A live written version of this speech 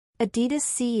Adidas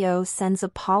CEO sends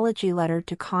apology letter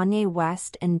to Kanye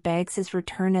West and begs his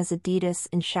return as Adidas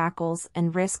in shackles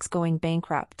and risks going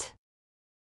bankrupt.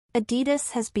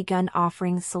 Adidas has begun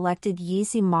offering selected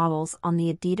Yeezy models on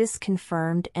the Adidas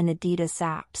Confirmed and Adidas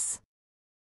apps.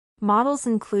 Models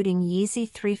including Yeezy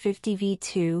 350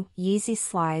 V2, Yeezy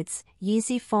Slides,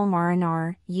 Yeezy Foam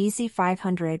R&R, Yeezy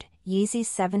 500, Yeezy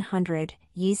 700,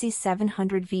 Yeezy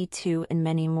 700 V2 and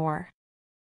many more.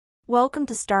 Welcome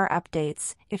to Star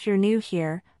Updates. If you're new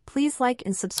here, please like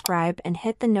and subscribe and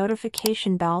hit the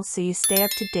notification bell so you stay up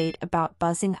to date about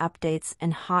buzzing updates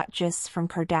and hot gists from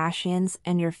Kardashians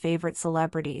and your favorite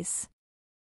celebrities.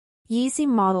 Yeezy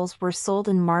models were sold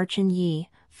in March and Ye,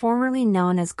 formerly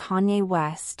known as Kanye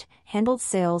West, handled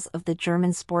sales of the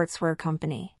German sportswear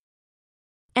company.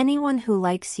 Anyone who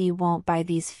likes Ye won't buy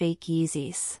these fake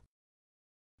Yeezys.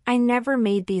 I never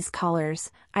made these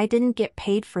colors, I didn't get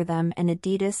paid for them and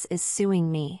Adidas is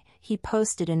suing me, he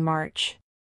posted in March.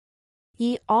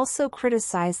 Ye also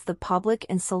criticized the public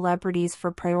and celebrities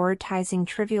for prioritizing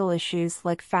trivial issues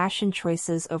like fashion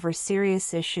choices over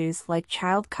serious issues like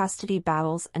child custody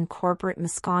battles and corporate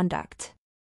misconduct.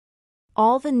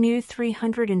 All the new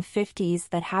 350s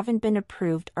that haven't been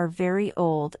approved are very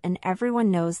old and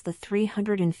everyone knows the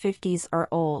 350s are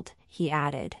old, he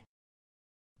added.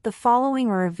 The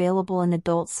following are available in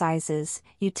adult sizes: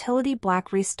 Utility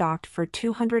Black restocked for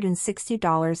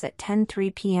 $260 at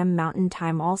 10:03 p.m. Mountain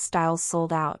Time. All styles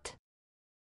sold out.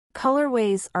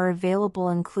 Colorways are available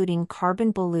including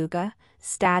Carbon Beluga,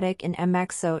 Static and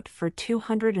MX Oat for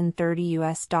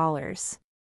 $230.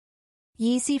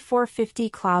 Yeezy 450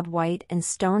 Cloud White and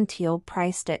Stone Teal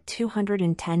priced at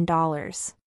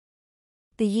 $210.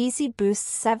 The Yeezy Boost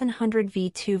 700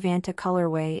 V2 Vanta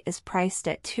colorway is priced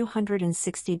at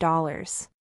 $260.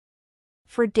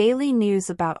 For daily news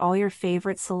about all your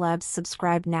favorite celebs,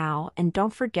 subscribe now and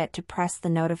don't forget to press the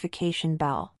notification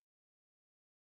bell.